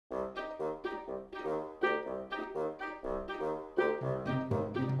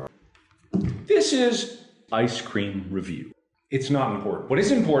This is ice cream review. It's not important. What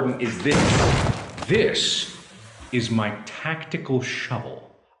is important is this. This is my tactical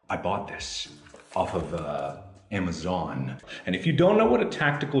shovel. I bought this off of Amazon. And if you don't know what a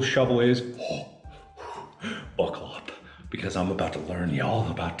tactical shovel is, buckle up, because I'm about to learn you all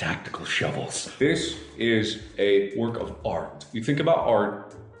about tactical shovels. This is a work of art. You think about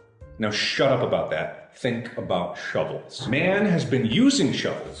art, now shut up about that. Think about shovels. Man has been using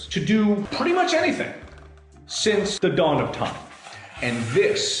shovels to do pretty much anything since the dawn of time. And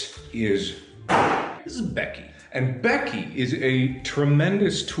this is Becky. And Becky is a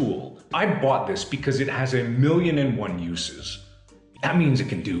tremendous tool. I bought this because it has 1,000,001 uses. That means it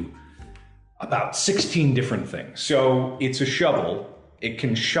can do about 16 different things. So it's a shovel. It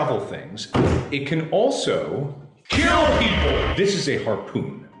can shovel things. It can also kill people. This is a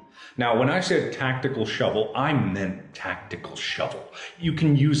harpoon. Now, when I said tactical shovel, I meant tactical shovel. You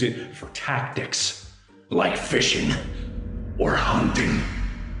can use it for tactics, like fishing, or hunting,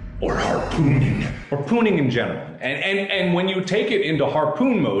 or harpooning. Harpooning in general. And when you take it into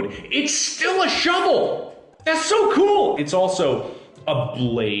harpoon mode, it's still a shovel. That's so cool. It's also a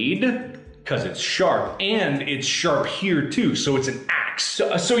blade, because it's sharp, and it's sharp here too, so it's an axe.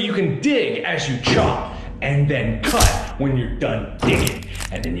 So you can dig as you chop, and then cut when you're done digging.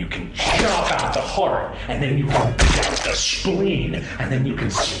 And then you can chop out the heart, and then you can pick out the spleen, and then you can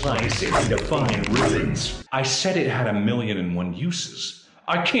slice it into fine ribbons. I said it had 1,000,001 uses.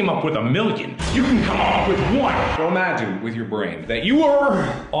 I came up with 1,000,000. You can come up with one. So imagine with your brain that you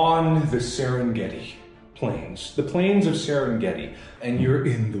are on the Serengeti plains, the plains of Serengeti, and you're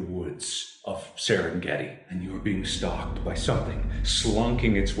in the woods of Serengeti, and you're being stalked by something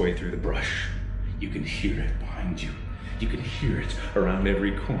slunking its way through the brush. You can hear it behind you. You can hear it around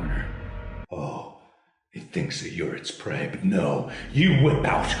every corner. Oh, it thinks that you're its prey, but no, you whip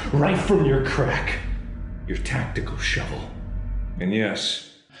out right from your crack your tactical shovel. And yes,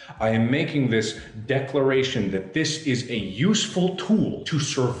 I am making this declaration that this is a useful tool to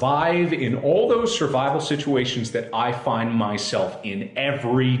survive in all those survival situations that I find myself in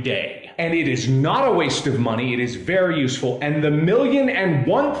every day. And it is not a waste of money, it is very useful, and the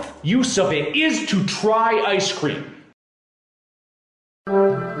 1,000,001th use of it is to try ice cream.